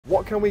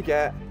can we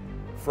get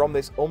from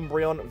this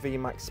UMBREON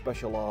VMAX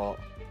special art?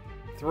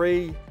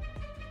 3,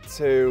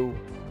 2,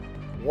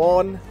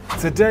 1.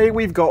 Today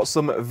we've got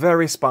some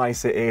very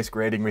spicy ace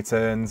grading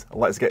returns.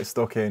 Let's get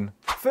stuck in.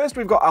 First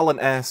we've got Alan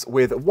S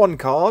with 1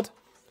 card.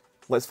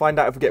 Let's find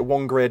out if we get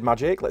 1 grade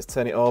magic. Let's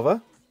turn it over.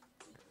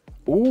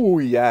 Ooh,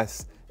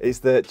 yes. It's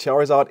the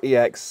Charizard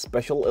EX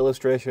Special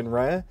Illustration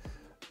Rare.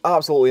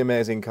 Absolutely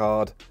amazing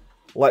card.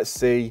 Let's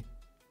see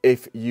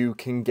if you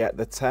can get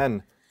the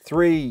 10.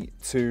 3,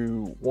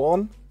 2,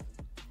 1.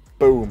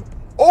 Boom.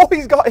 Oh,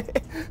 he's got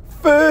it.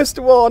 First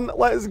one.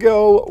 Let's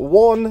go.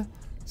 1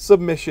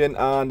 submission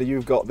and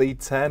you've got the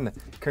 10.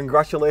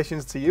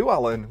 Congratulations to you,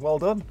 Alan. Well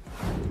done.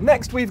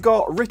 Next, we've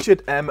got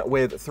Richard M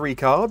with 3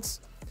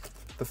 cards.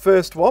 The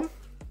first one.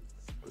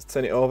 Let's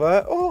turn it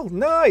over. Oh,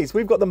 nice.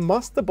 We've got the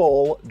Master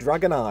Ball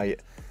Dragonite.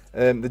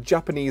 The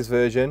Japanese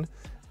version.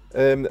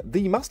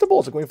 The Master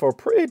Balls are going for a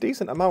pretty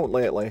decent amount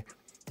lately.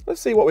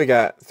 Let's see what we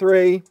get.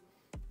 3,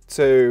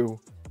 2,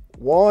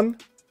 1.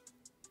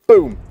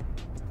 Boom.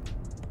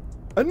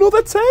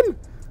 Another 10.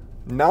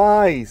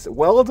 Nice.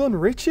 Well done,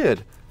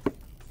 Richard.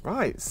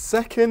 Right,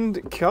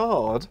 second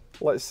card.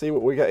 Let's see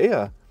what we get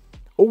here.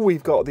 Oh,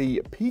 we've got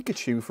the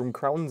Pikachu from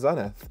Crown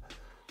Zenith.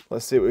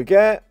 Let's see what we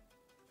get.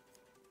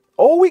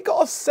 Oh, we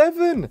got a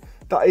 7.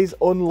 That is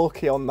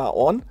unlucky on that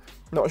one.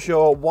 Not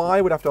sure why.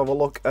 We'd have to have a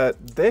look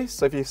at this.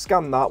 So if you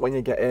scan that when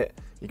you get it,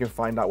 you can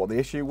find out what the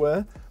issue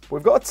were. But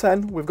we've got a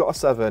 10. We've got a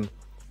 7.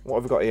 What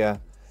have we got here?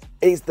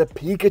 It's the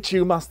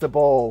Pikachu Master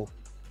Ball.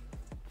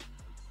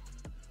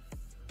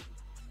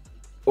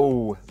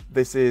 Oh,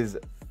 this is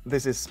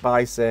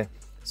spicy.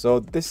 So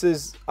this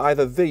is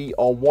either the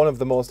or one of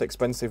the most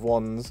expensive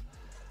ones.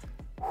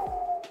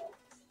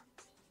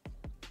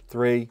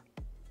 3,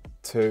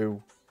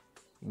 2,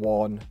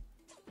 1.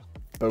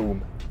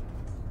 Boom.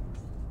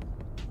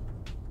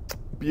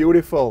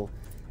 Beautiful.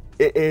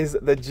 It is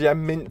the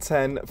Gem Mint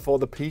 10 for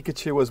the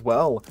Pikachu as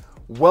well.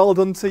 Well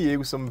done to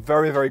you. Some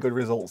very, very good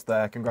results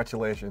there.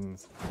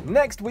 Congratulations.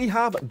 Next, we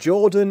have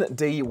Jordan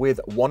D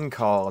with 1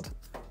 card.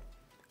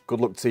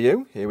 Good luck to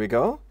you. Here we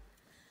go.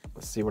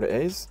 Let's see what it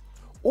is.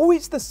 Oh,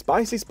 it's the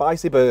Spicy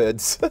Spicy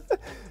Birds.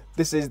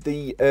 This is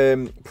the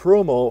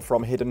promo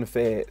from Hidden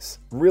Fates.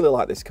 Really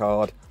like this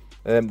card.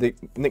 They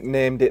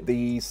nicknamed it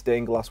the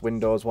Stained Glass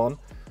Windows one.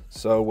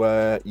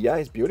 So, yeah,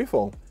 it's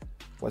beautiful.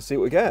 Let's see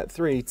what we get.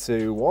 3,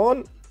 2,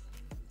 1.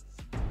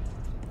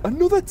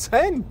 Another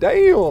 10.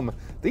 Damn.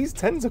 These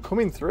 10s are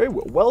coming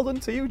through. Well done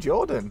to you,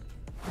 Jordan.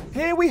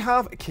 Here we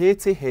have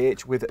Katie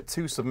H with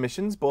 2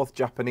 submissions, both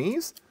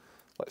Japanese.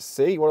 Let's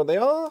see what they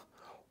are.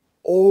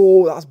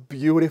 Oh, that's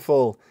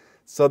beautiful.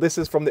 So this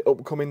is from the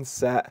upcoming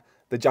set.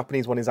 The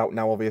Japanese one is out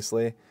now,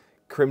 obviously.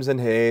 Crimson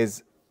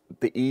Haze.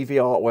 The Eevee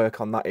artwork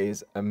on that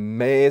is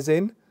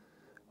amazing.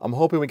 I'm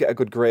hoping we get a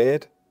good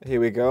grade. Here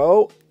we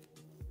go.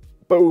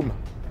 Boom.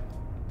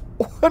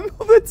 Oh,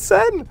 another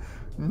 10.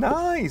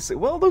 Nice.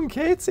 Well done,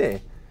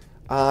 Katie.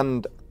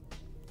 And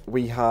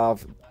we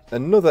have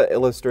another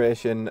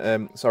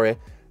illustration.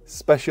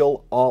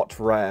 Special art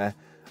rare.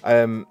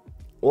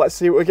 Let's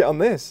see what we get on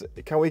this.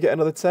 Can we get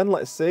another 10?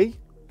 Let's see.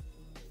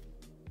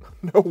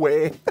 No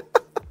way.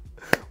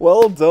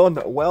 Well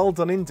done. Well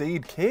done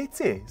indeed.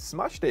 Katie,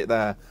 smashed it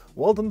there.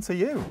 Well done to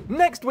you.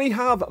 Next we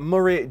have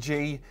Murray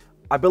G.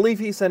 I believe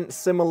he sent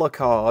similar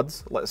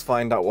cards. Let's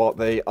find out what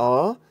they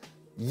are.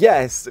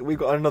 Yes, we've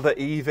got another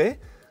Eevee.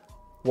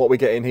 What we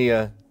get in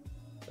here?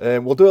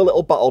 We'll do a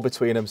little battle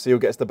between them, see who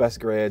gets the best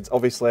grades.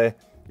 Obviously,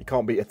 you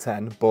can't beat a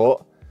 10,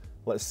 but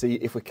let's see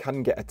if we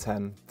can get a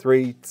 10.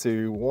 3,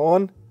 2,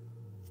 1.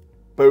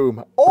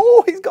 Boom.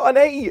 Oh, he's got an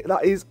 8.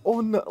 That is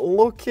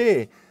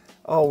unlucky.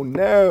 Oh,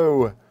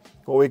 no.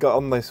 What we got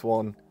on this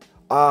one?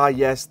 Ah,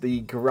 yes,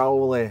 the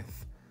Growlithe.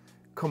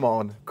 Come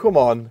on. Come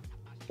on.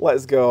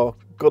 Let's go.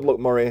 Good luck,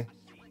 Murray.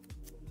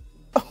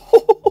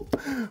 Oh,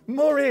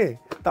 Murray.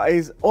 That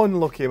is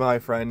unlucky, my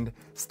friend.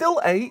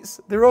 Still 8s.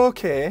 They're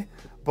okay.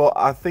 But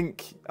I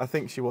think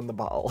she won the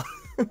battle.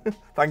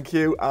 Thank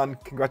you, and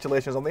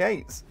congratulations on the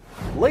 8s.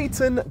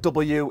 Leighton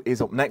W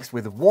is up next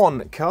with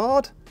 1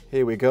 card.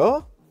 Here we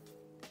go.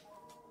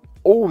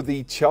 Oh,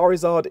 the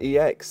Charizard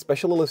EX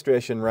Special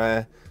Illustration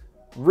Rare.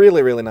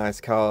 Really, really nice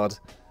card.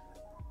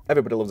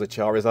 Everybody loves a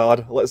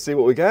Charizard. Let's see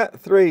what we get.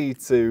 3,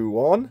 2,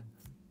 1.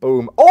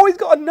 Boom. Oh, he's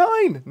got a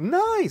 9.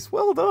 Nice.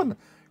 Well done.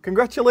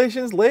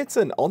 Congratulations,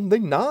 Leighton, on the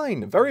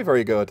 9. Very,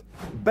 very good.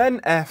 Ben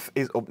F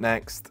is up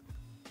next.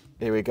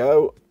 Here we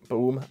go.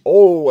 Boom.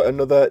 Oh,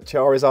 another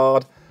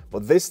Charizard.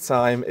 But this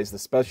time it's the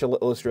Special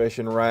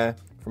Illustration Rare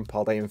from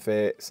Paldean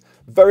Fates.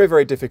 Very,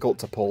 very difficult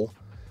to pull.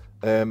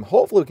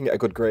 Hopefully we can get a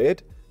good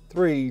grade.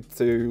 3,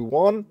 2,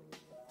 1.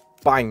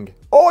 Bang.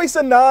 Oh, it's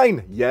a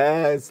 9.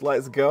 Yes,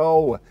 let's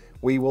go.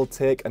 We will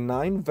take a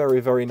 9.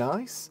 Very, very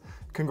nice.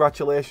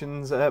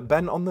 Congratulations,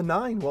 Ben, on the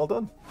 9. Well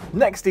done.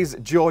 Next is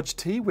George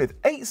T with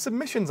 8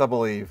 submissions, I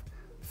believe.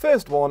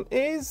 First one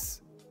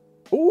is...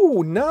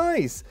 Oh,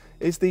 nice.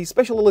 It's the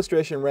Special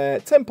Illustration Rare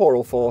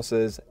Temporal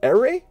Forces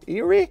Eerie?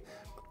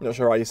 Not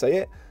sure how you say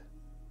it.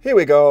 Here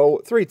we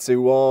go. 3,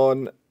 2,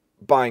 1.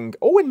 Bang.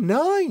 Oh, a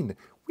 9.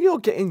 We are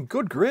getting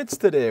good grades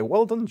today.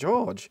 Well done,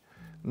 George.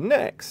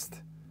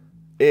 Next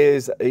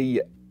is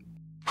a...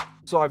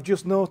 So I've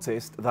just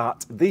noticed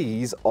that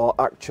these are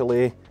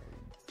actually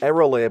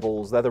error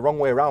labels. They're the wrong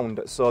way around.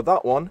 So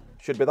that one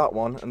should be that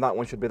one, and that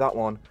one should be that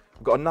one.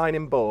 We've got a 9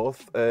 in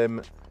both.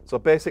 So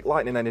basic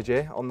lightning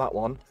energy on that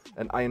one,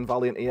 and Iron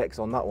Valiant EX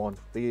on that one.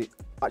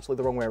 Actually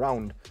the wrong way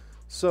around.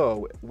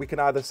 So we can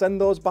either send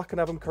those back and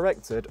have them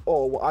corrected,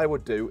 or what I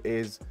would do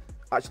is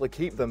actually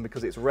keep them,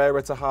 because it's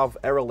rarer to have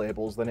error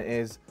labels than it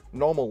is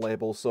normal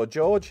labels. So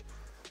George,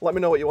 let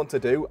me know what you want to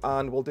do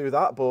and we'll do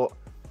that, but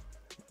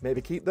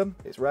maybe keep them,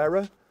 it's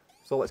rarer.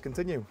 So let's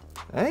continue.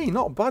 Hey,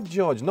 not bad,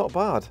 George, not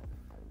bad.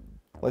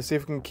 Let's see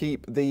if we can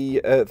keep the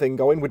thing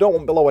going. We don't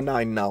want below a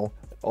 9 now,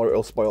 or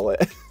it'll spoil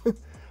it.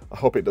 I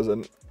hope it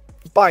doesn't.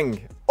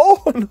 Bang!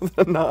 Oh,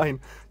 another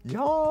 9.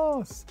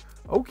 Yes!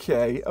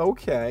 Okay,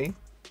 okay.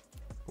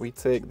 We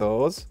take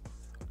those.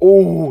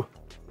 Oh,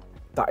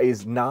 that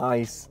is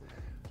nice.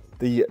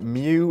 The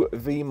Mew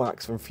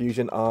VMAX from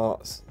Fusion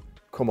Arts.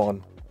 Come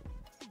on.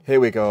 Here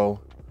we go.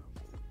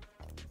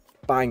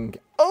 Bang.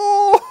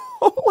 Oh,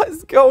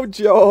 let's go,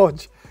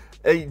 George.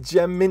 A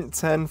Gem Mint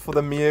 10 for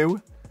the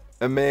Mew.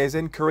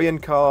 Amazing. Korean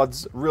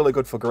cards, really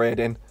good for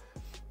grading.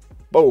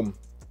 Boom.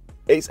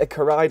 It's a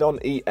Koraidon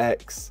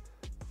EX.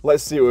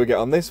 Let's see what we get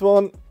on this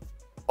one.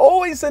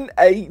 Oh, it's an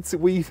 8.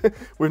 We've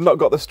not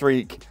got the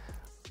streak.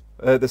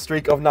 The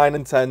streak of 9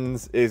 and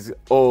 10s is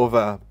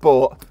over,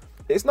 but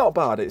it's not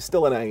bad. It's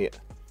still an 8.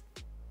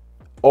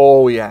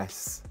 Oh,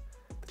 yes.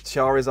 The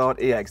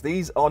Charizard EX.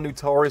 These are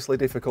notoriously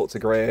difficult to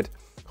grade.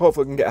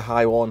 Hopefully we can get a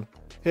high one.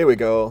 Here we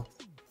go.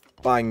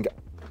 Bang.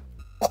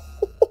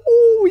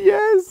 Oh,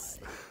 yes.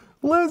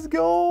 Let's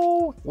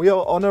go. We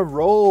are on a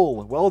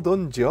roll. Well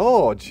done,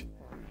 George.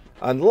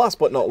 And last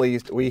but not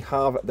least, we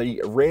have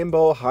the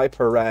Rainbow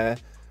Hyper Rare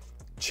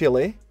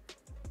Chili,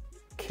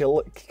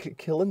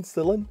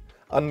 Killen,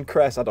 and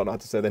Cress. I don't know how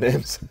to say the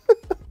names.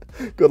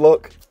 Good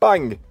luck.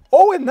 Bang.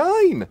 Oh, a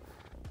 9.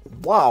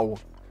 Wow.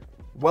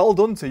 Well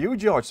done to you,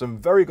 George. Some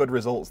very good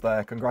results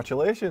there.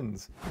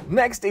 Congratulations.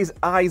 Next is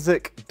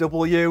Isaac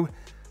W.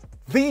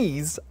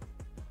 These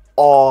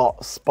are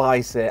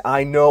spicy.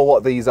 I know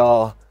what these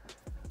are.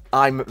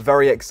 I'm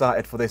very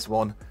excited for this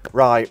one.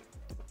 Right.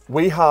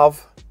 We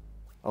have...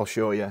 I'll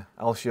show you.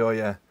 I'll show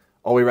you.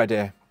 Are we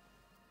ready?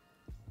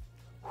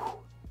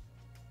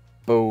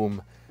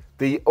 Boom.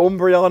 The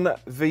Umbreon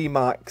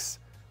VMAX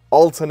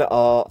alternate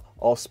art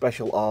or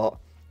special art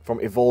from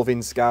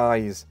Evolving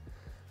Skies.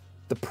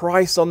 The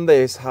price on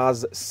this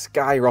has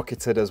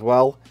skyrocketed as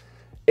well.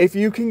 If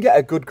you can get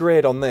a good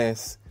grade on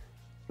this,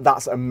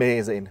 that's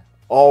amazing.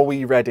 Are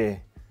we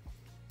ready?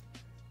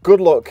 Good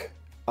luck,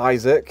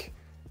 Isaac.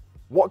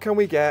 What can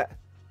we get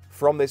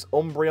from this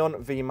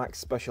Umbreon VMAX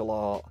special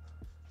art?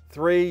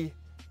 3,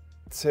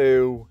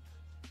 2,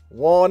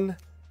 1,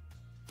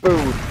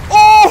 boom.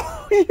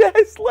 Oh,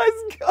 yes,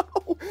 let's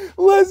go.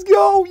 Let's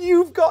go.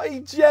 You've got a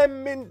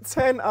Gem Mint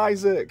 10,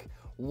 Isaac.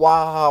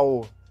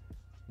 Wow.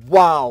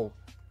 Wow.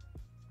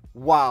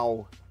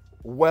 Wow.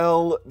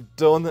 Well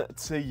done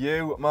to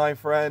you, my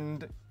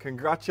friend.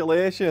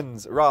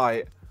 Congratulations.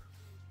 Right.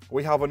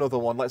 We have another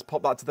one. Let's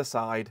pop that to the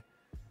side.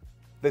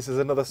 This is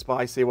another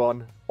spicy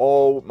one.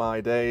 Oh, my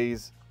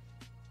days.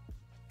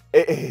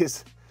 It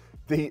is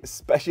the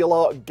Special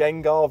Art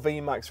Gengar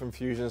VMAX from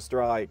Fusion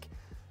Strike.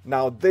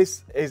 Now,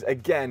 this is,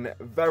 again,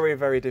 very,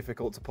 very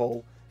difficult to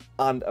pull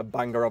and a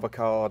banger of a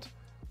card.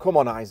 Come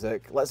on,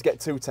 Isaac. Let's get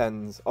 2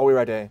 10s. Are we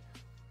ready?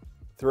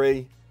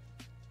 3,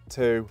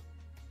 2,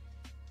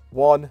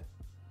 1.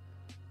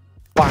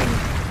 Bang.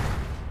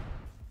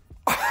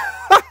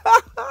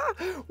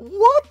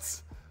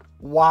 What?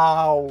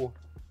 Wow.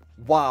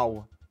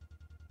 Wow.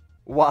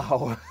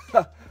 Wow.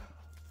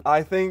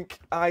 I think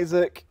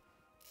Isaac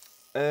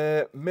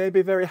may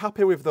be very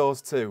happy with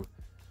those 2.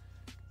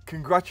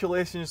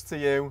 Congratulations to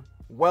you.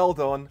 Well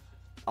done.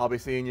 I'll be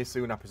seeing you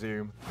soon, I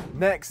presume.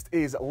 Next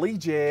is Lee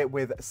J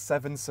with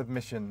 7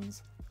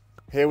 submissions.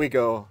 Here we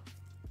go.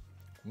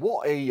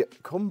 What a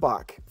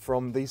comeback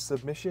from these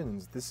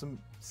submissions. There's some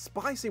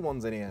spicy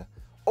ones in here.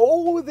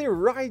 Oh, the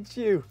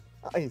Raichu.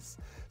 Nice.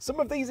 Some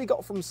of these he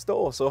got from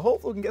store, so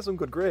hopefully we can get some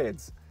good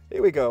grades.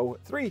 Here we go.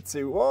 3,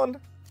 2, 1.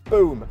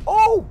 Boom.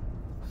 Oh!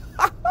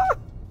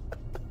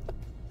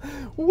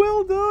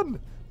 Well done.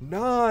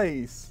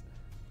 Nice.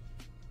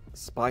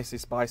 Spicy,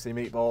 spicy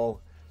meatball.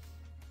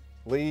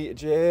 Lee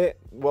J,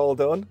 well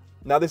done.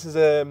 Now this is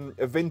a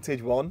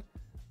vintage one.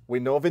 We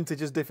know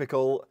vintage is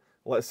difficult.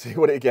 Let's see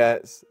what it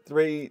gets.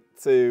 3,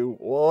 2,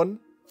 1.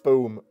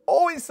 Boom.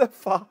 Oh, it's a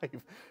 5.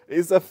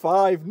 It's a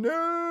 5.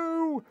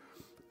 No!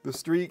 The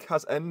streak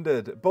has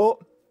ended. But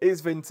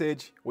it's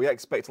vintage. We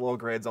expect low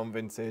grades on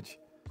vintage.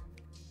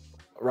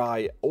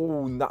 Right.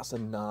 Oh, that's a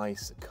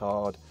nice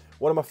card.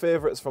 One of my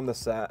favourites from the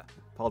set.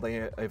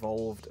 Paldea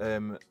Evolved.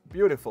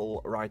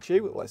 Beautiful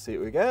Raichu. Let's see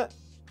what we get.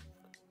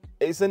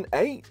 It's an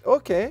 8.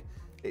 Okay.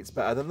 It's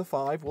better than the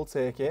 5. We'll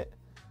take it.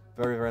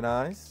 Very, very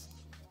nice.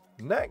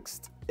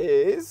 Next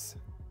is...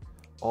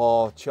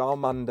 oh,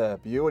 Charmander.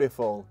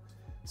 Beautiful.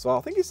 So I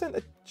think he sent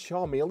a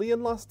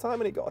Charmeleon last time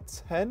and it got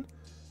a 10.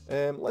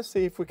 Let's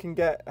see if we can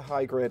get a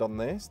high grade on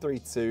this. 3,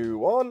 2,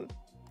 1.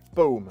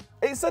 Boom.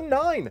 It's a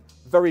 9.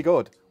 Very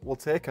good. We'll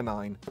take a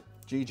 9.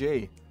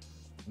 GG.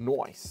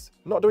 Nice.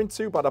 Not doing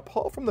too bad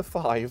apart from the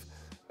 5.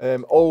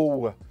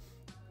 Oh,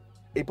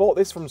 he bought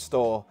this from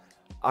store.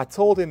 I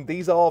told him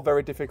these are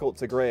very difficult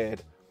to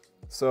grade.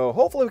 So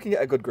hopefully we can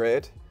get a good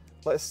grade.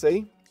 Let's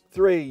see.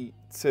 3,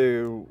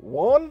 2,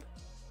 1.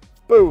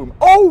 Boom.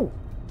 Oh!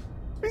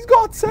 He's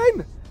got a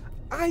 10.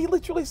 I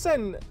literally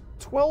sent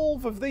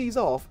 12 of these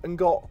off and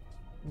got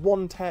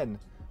 110.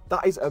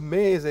 That is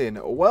amazing.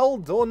 Well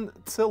done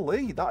to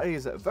Lee. That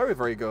is very,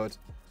 very good.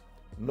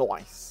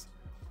 Nice.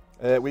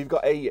 We've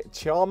got a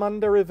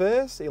Charmander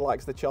reverse. He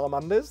likes the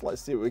Charmanders.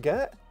 Let's see what we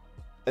get.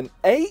 An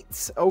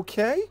 8.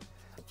 Okay.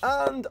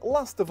 And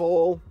last of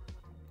all,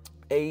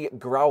 a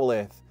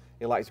Growlithe.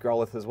 He likes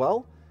Growlithe as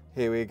well.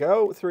 Here we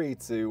go. 3,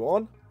 2,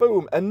 1.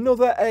 Boom.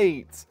 Another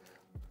 8.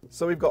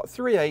 So we've got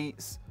 3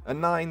 8s, a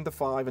 9, the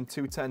 5, and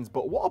 2 10s.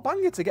 But what a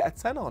banger to get a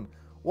 10 on.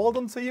 Well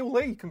done to you,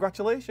 Lee.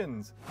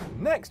 Congratulations.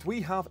 Next,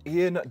 we have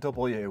Ian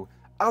W.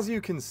 As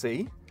you can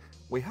see,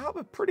 we have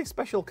a pretty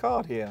special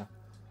card here.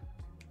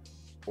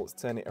 Let's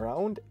turn it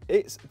around.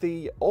 It's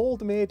the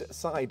Old Maid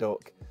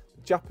Psyduck,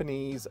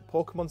 Japanese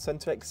Pokemon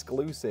Center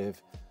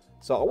exclusive.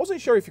 So I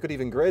wasn't sure if you could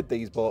even grade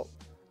these, but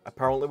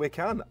apparently we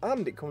can.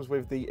 And it comes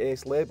with the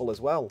Ace label as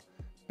well.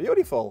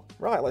 Beautiful.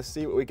 Right, let's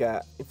see what we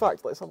get. In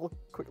fact, let's have a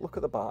quick look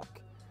at the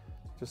back,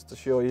 just to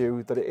show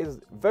you that it is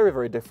very,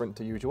 very different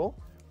to usual.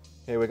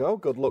 Here we go.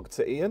 Good luck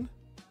to Ian.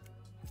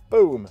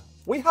 Boom.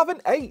 We have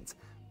an 8.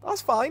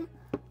 That's fine.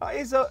 That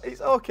is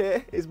it's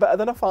okay. It's better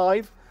than a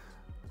 5.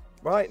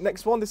 Right,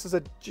 next one. This is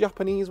a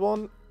Japanese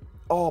one.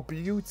 Oh,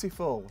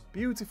 beautiful.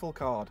 Beautiful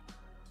card.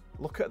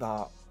 Look at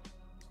that.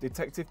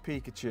 Detective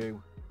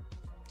Pikachu.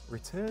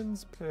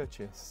 Returns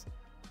purchase.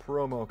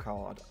 Promo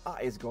card.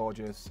 That is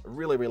gorgeous.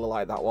 Really, really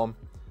like that one.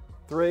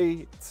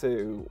 3,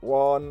 2,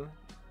 1.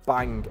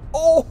 Bang.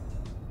 Oh,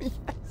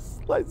 yes.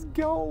 Let's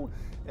go.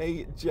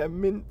 A Gem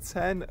Mint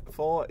 10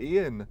 for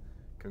Ian.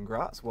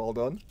 Congrats. Well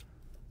done.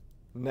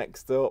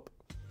 Next up,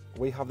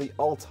 we have the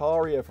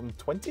Altaria from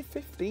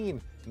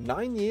 2015.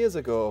 9 years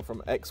ago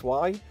from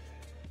XY.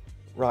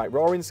 Right,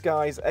 Roaring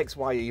Skies,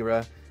 XY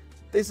era.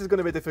 This is going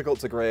to be difficult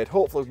to grade.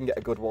 Hopefully we can get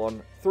a good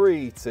one.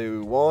 3,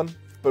 2, 1.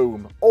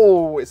 Boom.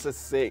 Oh, it's a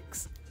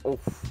 6.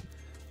 Oof.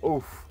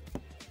 Oof.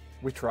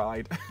 We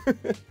tried.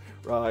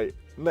 Right,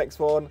 next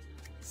one.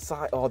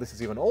 Oh, this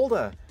is even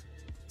older.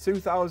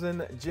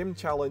 2000 Gym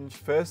Challenge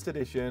First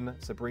Edition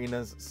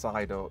Sabrina's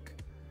Psyduck.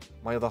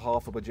 My other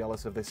half will be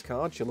jealous of this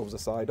card. She loves the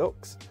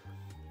Psyducks.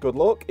 Good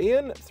luck,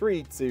 Ian.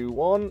 3, 2,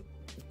 1.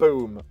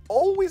 Boom.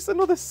 Always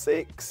another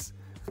 6.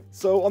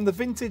 So on the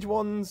vintage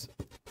ones,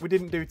 we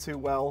didn't do too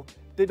well.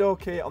 Did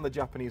okay on the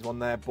Japanese one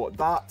there, but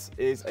that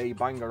is a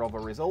banger of a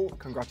result.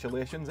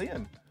 Congratulations,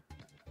 Ian.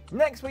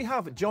 Next, we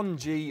have John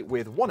G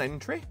with 1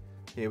 entry.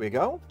 Here we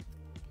go.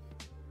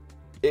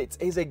 It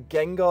is a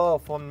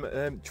Gengar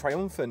from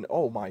Triumphant.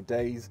 Oh my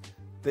days.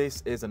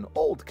 This is an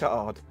old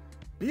card.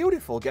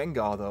 Beautiful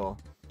Gengar though.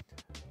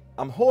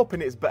 I'm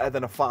hoping it's better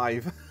than a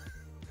 5.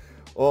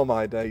 Oh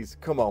my days.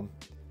 Come on.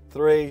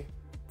 3,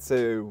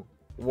 2,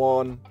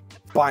 1.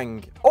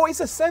 Bang. Oh, it's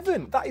a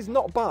 7. That is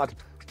not bad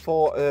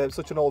for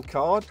such an old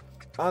card.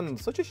 And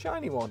such a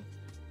shiny one.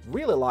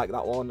 Really like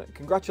that one.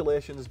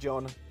 Congratulations,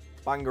 John.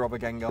 Banger of a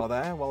Gengar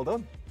there. Well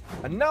done.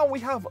 And now we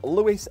have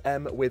Lewis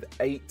M with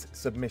 8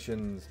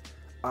 submissions.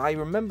 I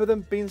remember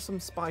them being some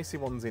spicy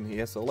ones in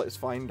here, so let's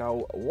find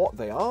out what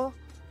they are.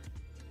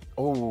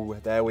 Oh,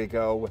 there we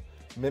go.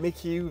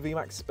 Mimikyu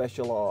VMAX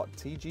Special Art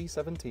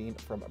TG17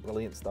 from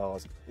Brilliant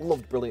Stars.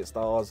 Loved Brilliant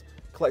Stars.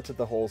 Collected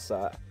the whole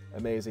set.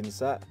 Amazing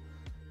set.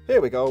 Here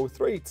we go.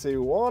 3,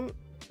 2, 1.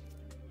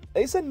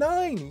 It's a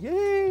 9.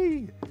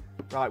 Yay!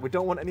 Right, we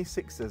don't want any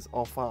 6s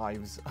or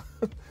 5s.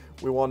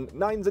 We want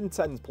 9s and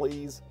 10s,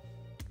 please.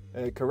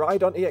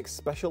 Koraidon EX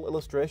Special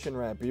Illustration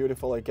Rare.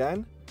 Beautiful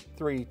again.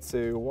 3,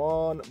 2,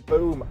 1.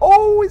 Boom.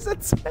 Oh, it's a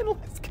 10.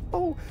 Let's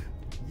go.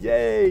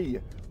 Yay.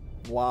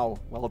 Wow.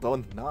 Well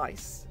done.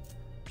 Nice.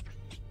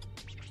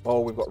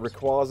 Oh, we've got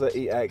Rayquaza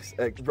EX.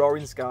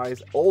 Roaring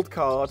Skies. Old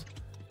card.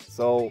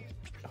 So,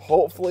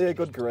 hopefully a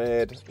good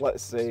grade.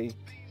 Let's see.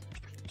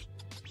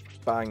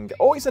 Bang.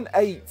 Oh, it's an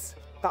 8.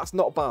 That's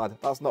not bad.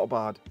 That's not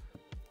bad.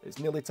 It's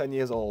nearly 10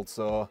 years old,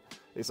 so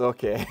it's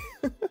okay.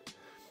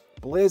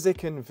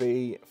 Blaziken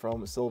V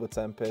from Silver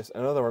Tempest.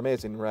 Another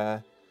amazing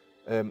rare.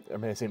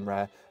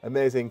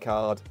 Amazing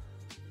card.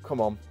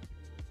 Come on.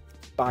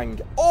 Bang.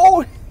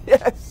 Oh,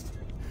 yes.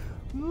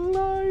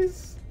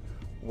 Nice.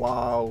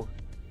 Wow.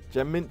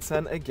 Gem Mint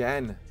 10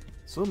 again.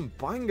 Some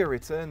banger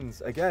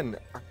returns. Again,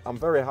 I'm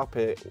very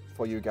happy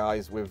for you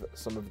guys with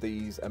some of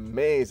these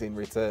amazing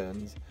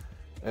returns.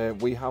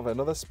 We have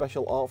another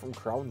special art from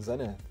Crown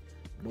Zenith.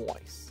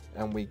 Nice.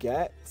 And we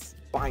get...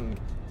 Bang.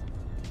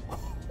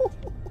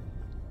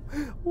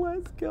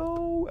 Let's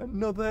go.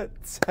 Another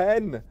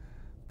 10.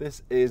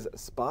 This is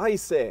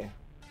spicy.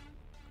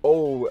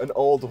 Oh, an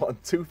old one.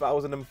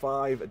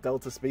 2005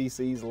 Delta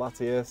Species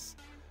Latias.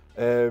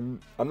 I'm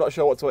not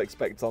sure what to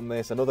expect on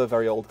this. Another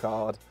very old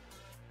card.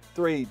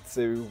 3,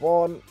 2,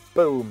 1,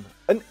 boom.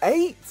 An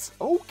 8.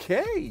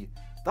 Okay,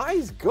 that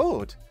is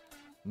good.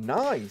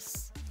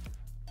 Nice.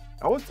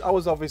 I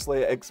was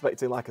obviously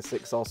expecting like a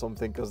 6 or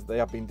something because they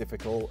have been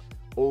difficult.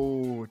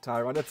 Oh,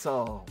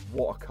 Tyranitar,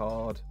 what a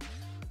card.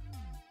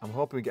 I'm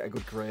hoping we get a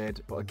good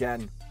grade, but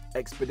again,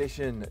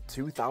 Expedition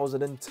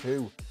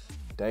 2002.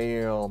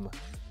 Damn.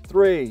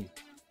 3,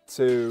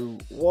 2,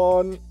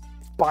 1,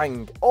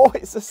 bang. Oh,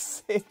 it's a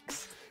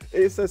 6.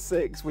 It's a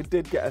 6. We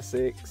did get a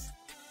 6.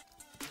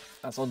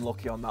 That's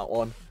unlucky on that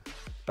one.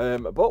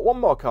 But one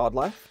more card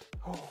left.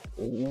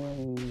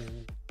 Ooh.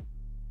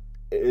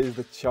 It is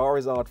the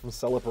Charizard from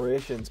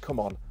Celebrations. Come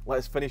on,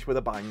 let's finish with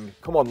a bang.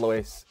 Come on,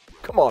 Lewis.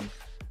 Come on.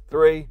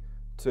 3,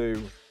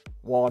 2,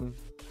 1.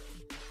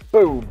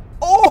 Boom.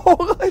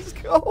 Oh, let's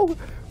go.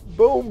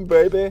 Boom,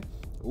 baby.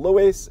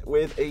 Lewis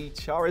with a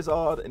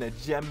Charizard in a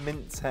Gem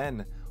Mint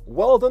 10.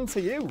 Well done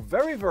to you.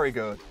 Very, very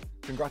good.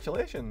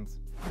 Congratulations.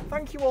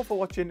 Thank you all for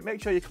watching.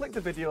 Make sure you click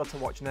the video to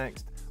watch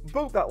next.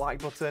 Boop that like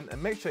button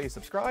and make sure you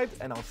subscribe,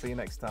 and I'll see you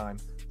next time.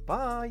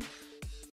 Bye.